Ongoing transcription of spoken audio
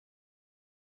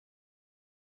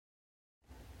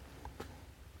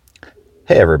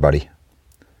Hey everybody.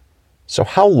 So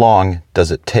how long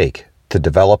does it take to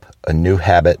develop a new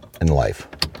habit in life?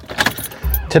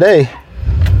 Today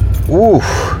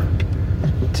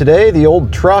the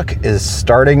old truck is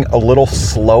starting a little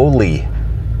slowly.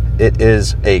 It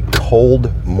is a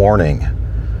cold morning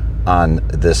on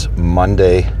this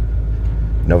Monday,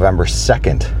 November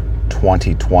 2nd,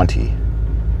 2020.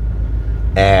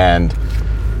 And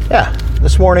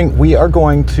this morning we are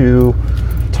going to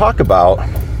talk about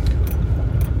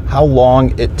how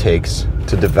long it takes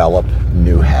to develop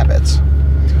new habits.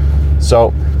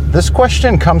 So this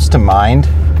question comes to mind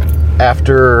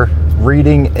after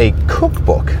reading a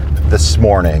cookbook this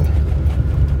morning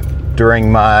during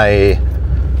my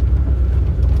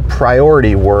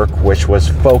priority work, which was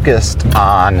focused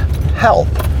on health.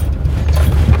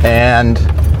 And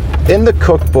in the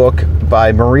cookbook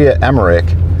by Maria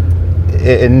Emmerich,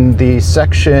 in the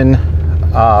section,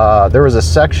 there was a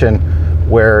section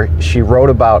where she wrote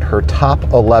about her top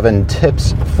 11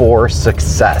 tips for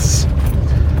success.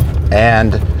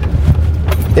 And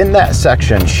in that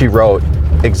section, she wrote,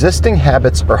 "Existing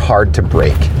habits are hard to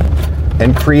break,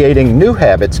 and creating new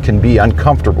habits can be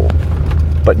uncomfortable.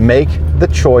 But make the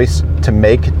choice to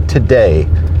make today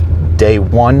day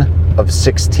 1 of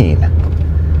 16.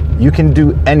 You can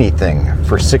do anything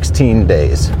for 16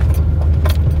 days."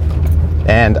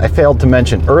 And I failed to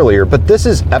mention earlier, but this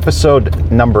is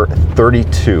episode number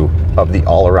 32 of the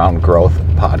All Around Growth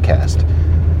podcast.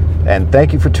 And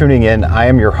thank you for tuning in. I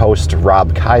am your host,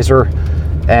 Rob Kaiser,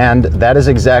 and that is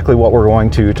exactly what we're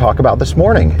going to talk about this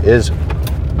morning, is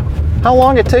how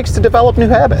long it takes to develop new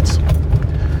habits.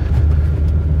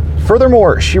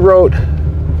 Furthermore, she wrote,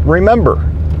 "Remember,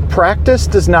 practice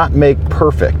does not make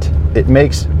perfect, it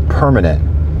makes permanent."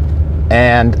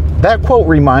 And that quote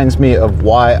reminds me of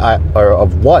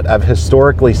what I've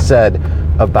historically said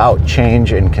about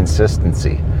change and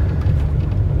consistency.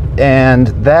 And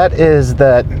that is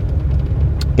that,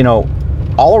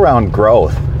 all around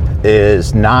growth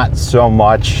is not so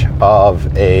much of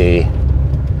it's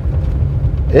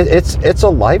a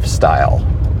lifestyle.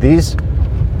 These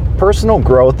personal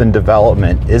growth and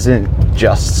development isn't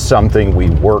just something we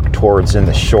work towards in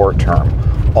the short term.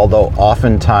 Although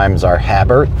oftentimes our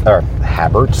habits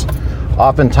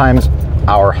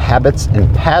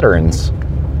and patterns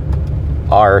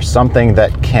are something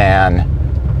that can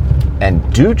and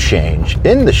do change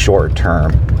in the short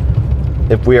term,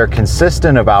 if we are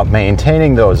consistent about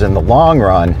maintaining those in the long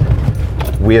run,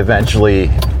 we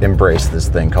eventually embrace this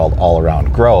thing called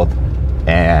all-around growth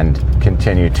and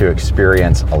continue to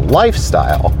experience a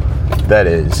lifestyle that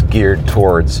is geared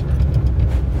towards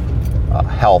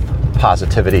health,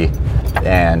 positivity,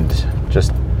 and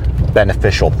just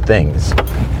beneficial things.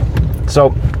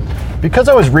 So, because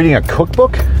I was reading a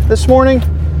cookbook this morning,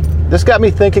 this got me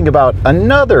thinking about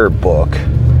another book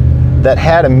that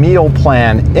had a meal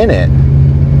plan in it,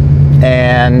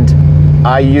 and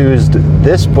I used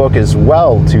this book as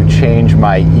well to change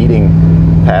my eating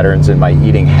patterns and my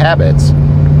eating habits.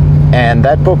 And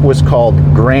that book was called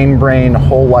Grain Brain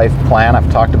Whole Life Plan.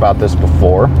 I've talked about this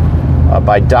before.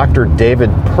 By Dr.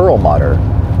 David Perlmutter,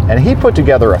 and he put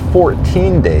together a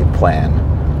 14-day plan.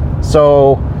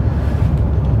 So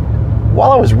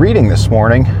while I was reading this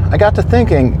morning, I got to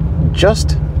thinking,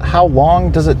 just how long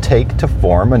does it take to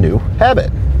form a new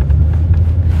habit?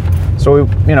 So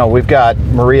we've got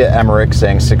Maria Emmerich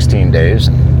saying 16 days,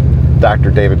 Dr.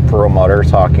 David Perlmutter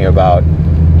talking about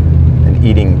an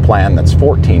eating plan that's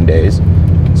 14 days.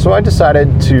 So I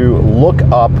decided to look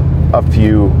up a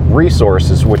few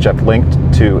resources which I've linked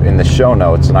to in the show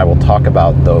notes, and I will talk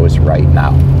about those right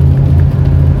now.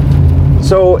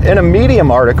 So in a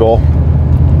Medium article,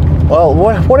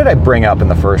 what did I bring up in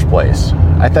the first place?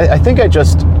 I think I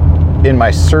just, in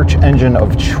my search engine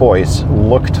of choice,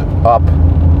 looked up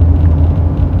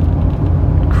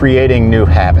creating new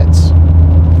habits,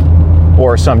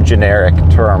 or some generic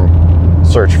term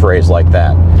search phrase like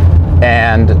that.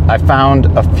 And I found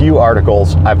a few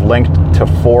articles. I've linked to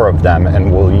 4 of them,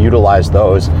 and we'll utilize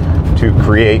those to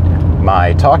create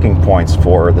my talking points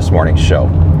for this morning's show.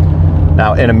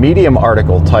 Now, in a Medium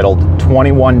article titled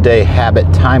 21-Day Habit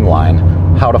Timeline,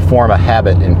 How to Form a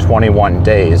Habit in 21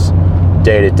 Days,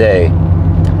 Day to Day,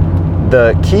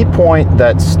 the key point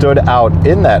that stood out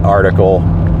in that article,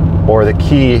 or the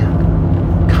key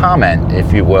comment,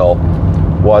 if you will,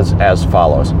 was as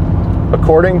follows.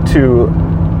 According to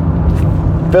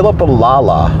Philippa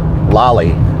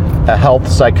Lally, a health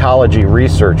psychology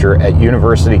researcher at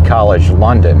University College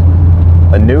London,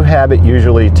 a new habit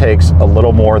usually takes a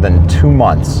little more than 2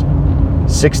 months,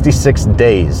 66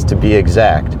 days to be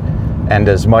exact, and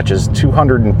as much as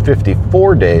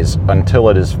 254 days until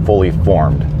it is fully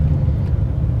formed.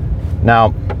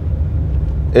 Now,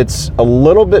 it's a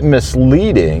little bit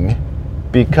misleading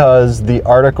because the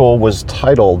article was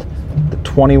titled The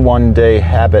 21-Day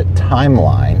Habit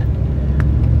Timeline,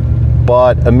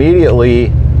 but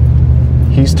immediately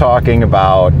he's talking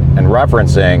about and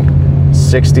referencing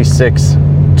 66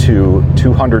 to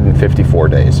 254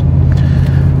 days.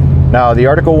 Now, the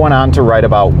article went on to write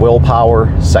about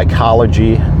willpower,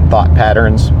 psychology, thought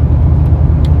patterns,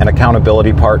 an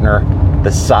accountability partner,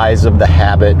 the size of the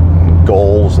habit,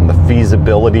 goals, and the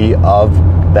feasibility of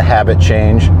the habit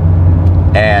change,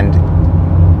 and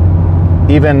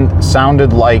even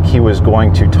sounded like he was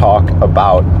going to talk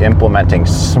about implementing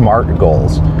SMART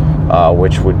goals,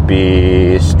 which would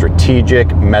be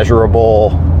strategic,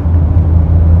 measurable,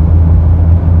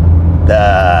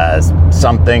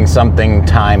 something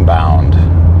time bound.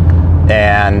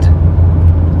 And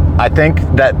I think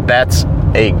that that's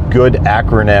a good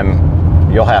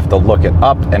acronym. You'll have to look it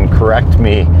up and correct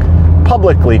me,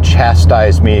 publicly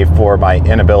chastise me for my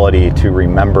inability to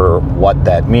remember what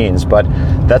that means. But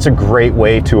that's a great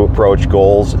way to approach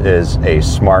goals, is a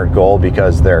SMART goal,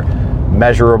 because they're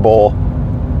measurable,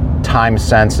 time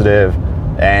sensitive,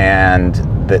 and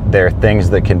they're things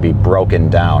that can be broken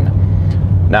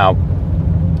down. Now,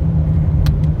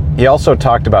 he also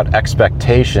talked about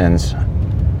expectations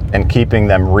and keeping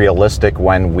them realistic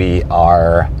when we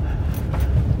are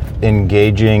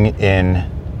engaging in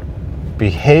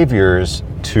behaviors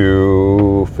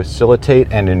to facilitate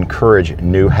and encourage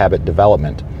new habit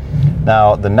development.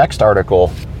 Now, the next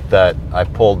article that I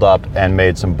pulled up and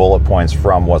made some bullet points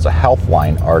from was a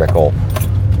Healthline article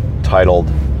titled,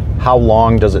 How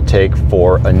Long Does It Take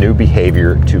for a New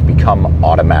Behavior to Become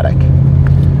Automatic?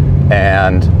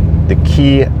 And the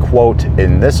key quote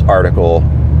in this article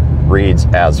reads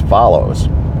as follows.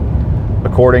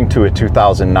 According to a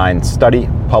 2009 study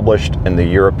published in the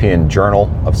European Journal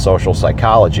of Social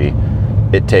Psychology,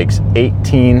 it takes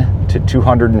 18 to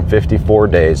 254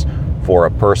 days for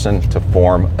a person to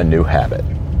form a new habit.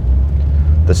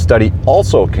 The study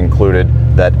also concluded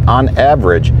that on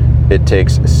average, it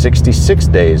takes 66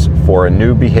 days for a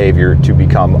new behavior to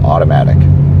become automatic.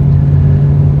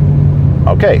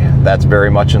 Okay, that's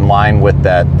very much in line with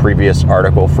that previous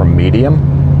article from Medium.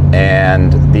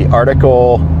 And the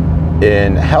article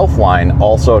in Healthline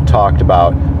also talked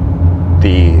about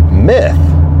the myth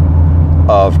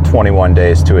of 21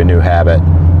 days to a new habit,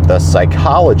 the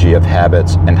psychology of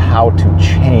habits, and how to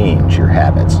change your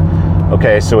habits.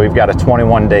 Okay, so we've got a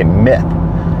 21-day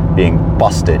myth being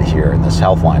busted here in this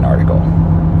Healthline article.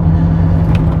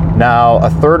 Now, a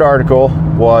third article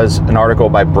was an article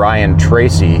by Brian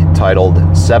Tracy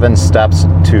titled 7 Steps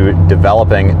to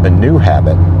Developing a New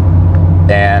Habit.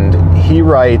 And he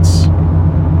writes,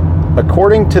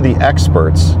 according to the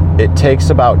experts, it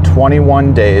takes about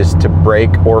 21 days to break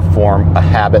or form a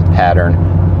habit pattern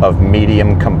of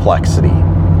medium complexity.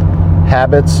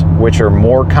 Habits which are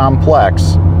more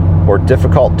complex or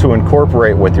difficult to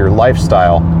incorporate with your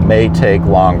lifestyle may take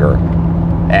longer.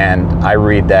 And I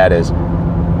read that as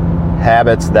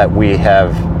habits that we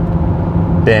have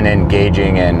been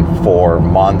engaging in for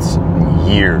months,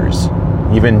 years,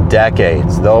 even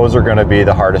decades. Those are going to be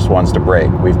the hardest ones to break.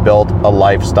 We've built a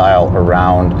lifestyle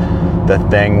around the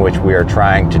thing which we are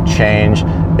trying to change.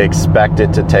 Expect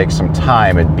it to take some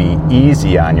time and be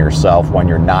easy on yourself when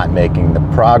you're not making the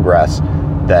progress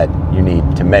that you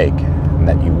need to make and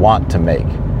that you want to make.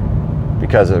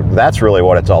 Because that's really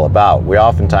what it's all about. We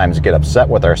oftentimes get upset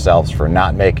with ourselves for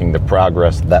not making the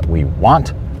progress that we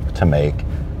want to make,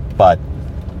 but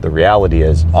the reality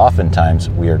is oftentimes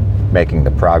we are making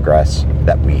the progress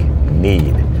that we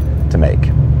need to make.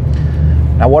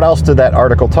 Now, what else did that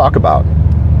article talk about?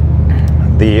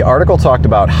 The article talked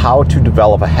about how to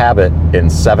develop a habit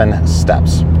in 7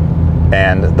 steps.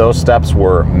 And those steps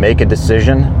were: make a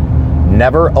decision,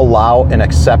 never allow an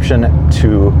exception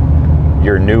to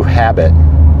your new habit.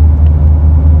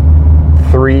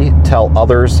 3, tell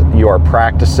others you are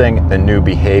practicing a new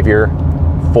behavior.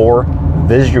 4,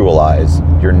 visualize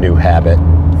your new habit.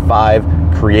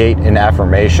 5, create an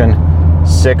affirmation.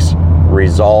 6,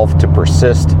 resolve to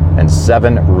persist. And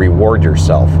 7, reward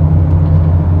yourself.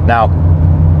 Now,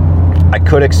 I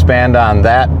could expand on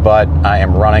that, but I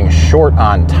am running short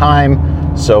on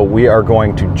time, so we are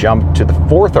going to jump to the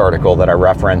 4th article that I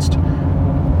referenced,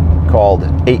 called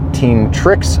 18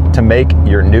 Tricks to Make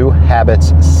Your New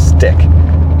Habits Stick.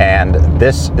 And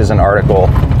this is an article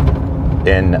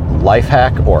in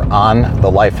Lifehack, or on the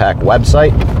Lifehack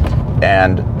website.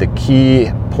 And the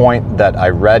key point that I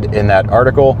read in that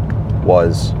article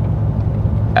was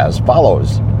as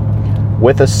follows.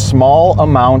 With a small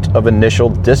amount of initial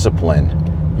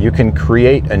discipline, you can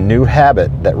create a new habit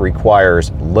that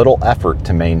requires little effort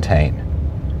to maintain.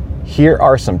 Here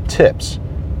are some tips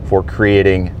for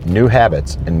creating new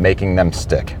habits and making them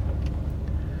stick.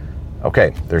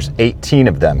 Okay, there's 18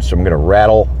 of them, so I'm going to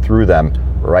rattle through them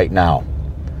right now.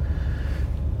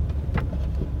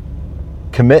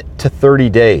 Commit to 30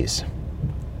 days.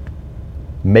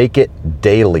 Make it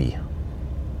daily.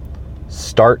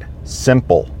 Start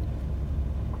simple.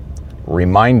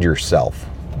 Remind yourself.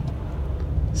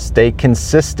 Stay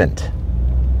consistent.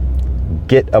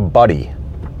 Get a buddy,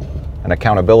 an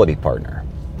accountability partner.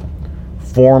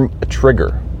 Form a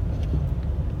trigger.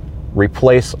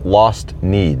 Replace lost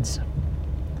needs.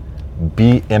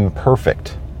 Be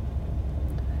imperfect.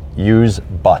 Use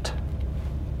but.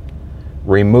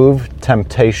 Remove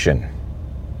temptation.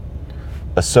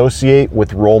 Associate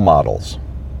with role models.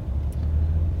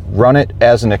 Run it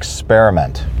as an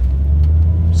experiment.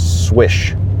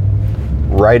 Swish.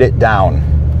 Write it down.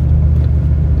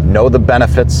 Know the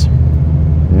benefits,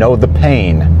 know the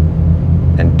pain,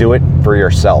 and do it for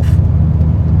yourself.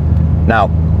 Now,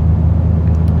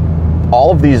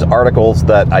 all of these articles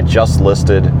that I just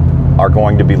listed are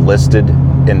going to be listed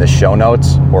in the show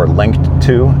notes or linked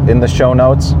to in the show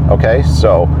notes, okay?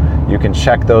 So you can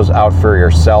check those out for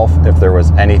yourself if there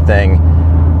was anything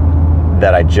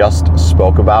that I just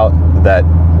spoke about that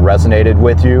resonated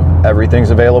with you. Everything's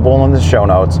available in the show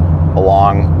notes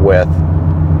along with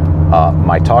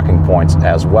my talking points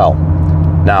as well.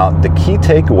 Now, the key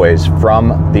takeaways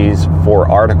from these 4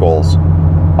 articles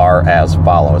are as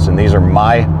follows, and these are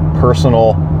my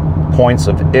personal points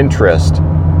of interest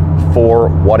for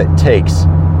what it takes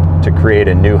to create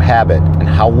a new habit and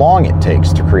how long it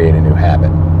takes to create a new habit.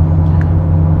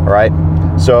 All right,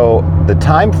 so the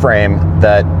time frame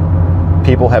that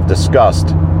people have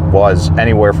discussed was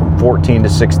anywhere from 14 to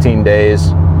 16 days,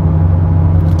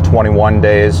 21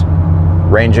 days,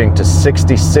 ranging to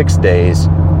 66 days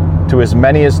to as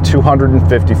many as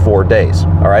 254 days.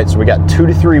 All right, so we got 2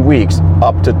 to 3 weeks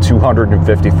up to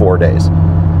 254 days.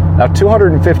 Now,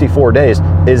 254 days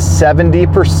is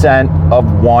 70%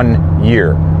 of 1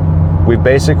 year. We've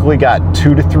basically got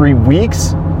 2 to 3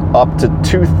 weeks up to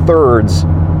 2/3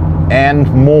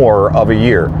 and more of a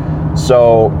year.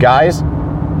 So guys,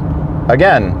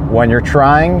 again, when you're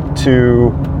trying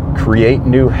to create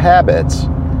new habits,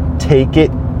 take it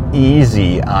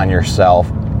easy on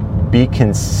yourself. Be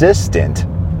consistent.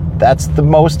 That's the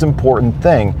most important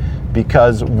thing,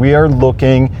 because we are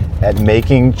looking at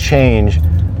making change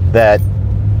that,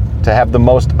 to have the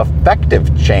most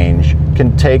effective change,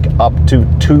 can take up to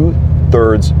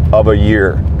 2/3 of a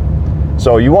year.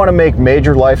 So you want to make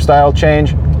major lifestyle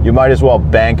change, you might as well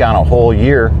bank on a whole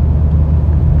year.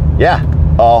 Yeah,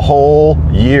 a whole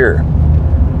year.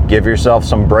 Give yourself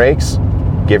some breaks,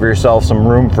 give yourself some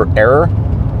room for error,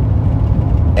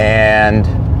 and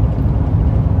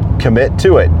commit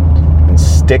to it and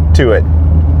stick to it.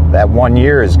 That 1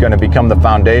 year is going to become the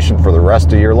foundation for the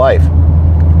rest of your life.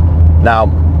 Now,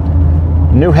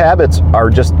 new habits are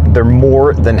they're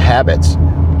more than habits.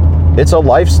 It's a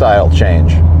lifestyle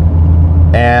change.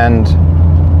 And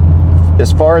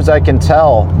as far as I can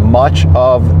tell, much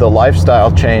of the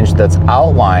lifestyle change that's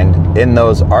outlined in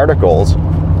those articles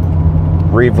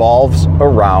revolves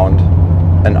around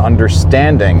an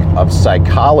understanding of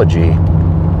psychology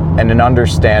and an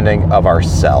understanding of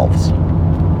ourselves.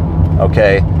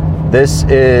 Okay, this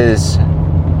is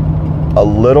a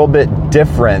little bit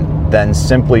different than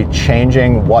simply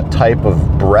changing what type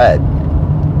of bread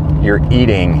you're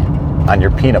eating on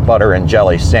your peanut butter and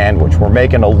jelly sandwich. We're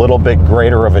making a little bit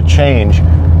greater of a change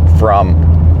from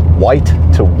white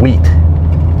to wheat,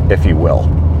 if you will.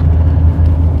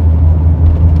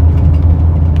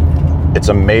 It's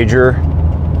a major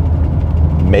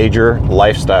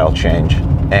lifestyle change,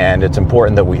 and it's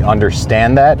important that we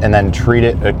understand that and then treat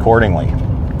it accordingly.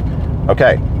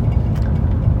 Okay.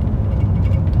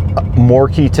 More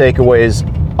key takeaways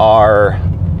are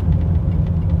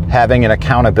having an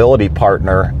accountability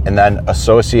partner and then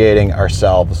associating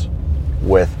ourselves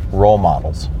with role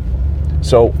models.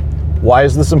 So why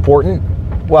is this important?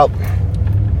 Well,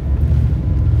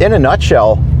 in a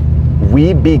nutshell,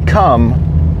 we become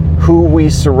who we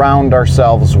surround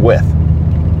ourselves with.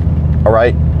 All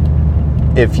right?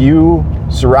 If you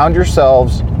surround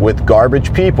yourselves with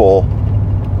garbage people,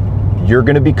 you're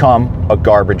going to become a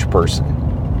garbage person.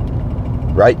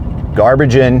 Right?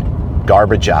 Garbage in,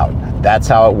 garbage out. That's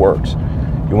how it works.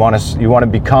 You want to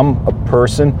become a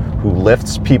person who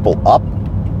lifts people up,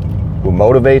 who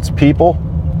motivates people,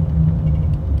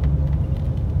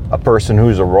 a person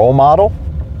who's a role model.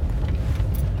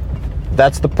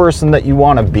 That's the person that you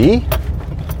want to be.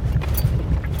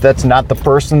 that's not the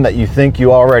person that you think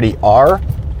you already are,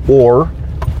 or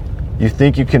you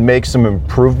think you can make some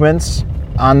improvements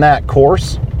on that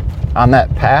course, on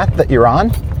that path that you're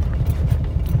on,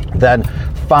 then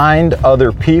find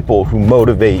other people who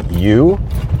motivate you,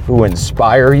 who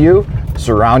inspire you,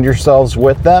 surround yourselves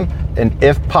with them, and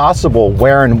if possible,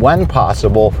 where and when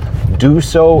possible, do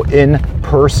so in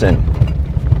person.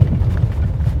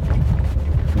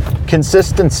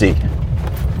 Consistency.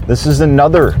 This is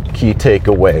another key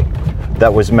takeaway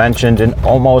that was mentioned in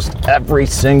almost every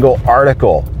single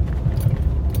article.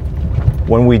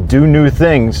 When we do new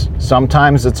things,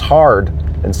 sometimes it's hard,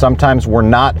 and sometimes we're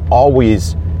not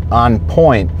always on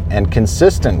point and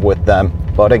consistent with them.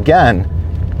 But again,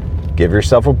 give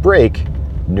yourself a break.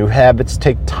 New habits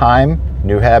take time.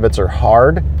 New habits are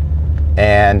hard,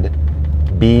 and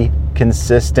be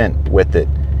consistent with it.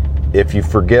 If you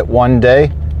forget one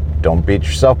day, don't beat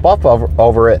yourself up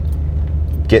over it.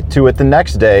 Get to it the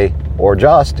next day, or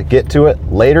just get to it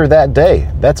later that day.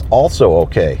 That's also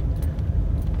okay.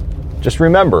 Just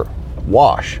remember,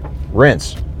 wash,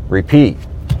 rinse, repeat.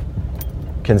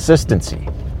 Consistency,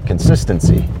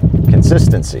 consistency,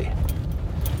 consistency.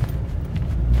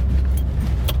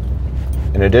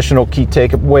 An additional key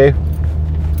takeaway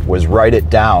was write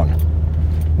it down,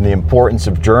 and the importance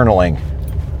of journaling.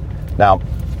 Now,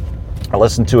 I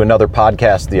listened to another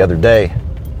podcast the other day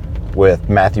with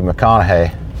Matthew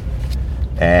McConaughey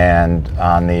and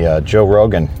on the Joe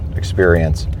Rogan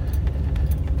Experience.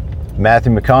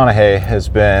 Matthew McConaughey has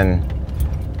been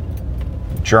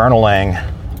journaling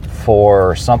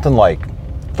for something like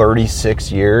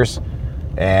 36 years,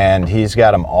 and he's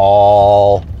got them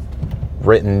all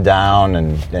written down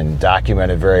and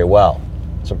documented very well.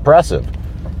 It's impressive,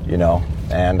 you know,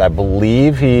 and I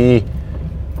believe he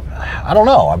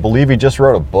just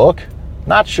wrote a book.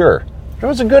 Not sure. It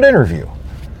was a good interview.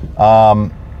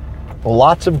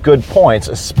 Lots of good points,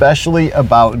 especially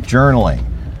about journaling.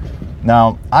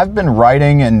 Now, I've been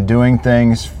writing and doing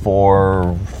things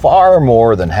for far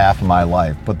more than half of my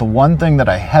life, but the one thing that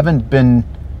I haven't been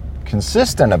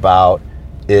consistent about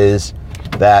is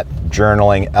that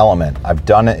journaling element. I've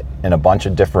done it in a bunch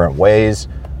of different ways,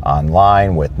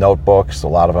 online with notebooks, a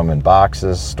lot of them in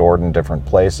boxes, stored in different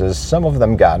places, some of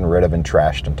them gotten rid of and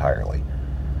trashed entirely.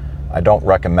 I don't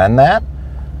recommend that,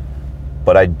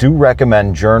 but I do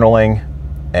recommend journaling,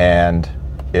 and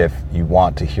if you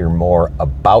want to hear more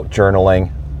about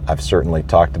journaling, I've certainly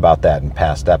talked about that in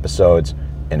past episodes.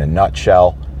 In a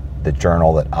nutshell, the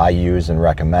journal that I use and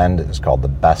recommend is called the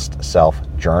Best Self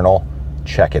Journal.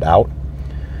 Check it out.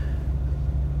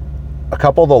 A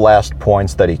couple of the last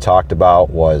points that he talked about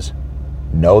was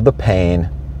know the pain,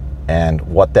 and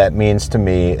what that means to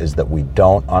me is that we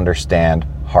don't understand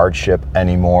hardship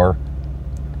anymore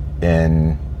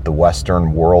in the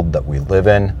Western world that we live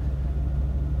in,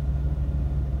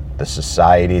 the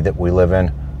society that we live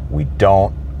in. We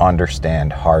don't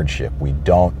understand hardship. We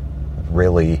don't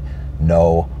really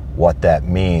know what that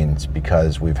means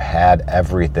because we've had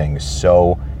everything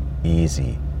so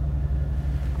easy.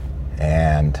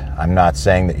 And I'm not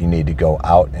saying that you need to go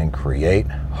out and create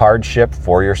hardship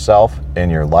for yourself in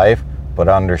your life, but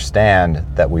understand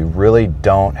that we really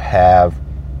don't have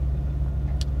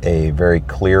a very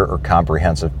clear or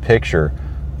comprehensive picture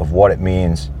of what it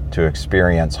means to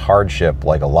experience hardship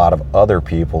like a lot of other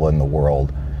people in the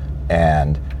world.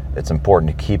 And it's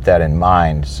important to keep that in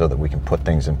mind so that we can put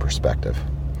things in perspective.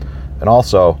 And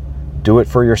also, do it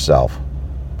for yourself,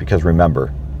 because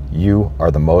remember, you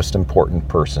are the most important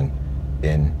person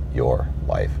in your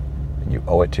life, and you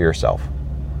owe it to yourself.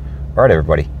 All right,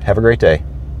 everybody, have a great day,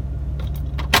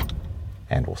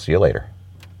 and we'll see you later.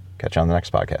 Catch you on the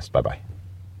next podcast. Bye-bye.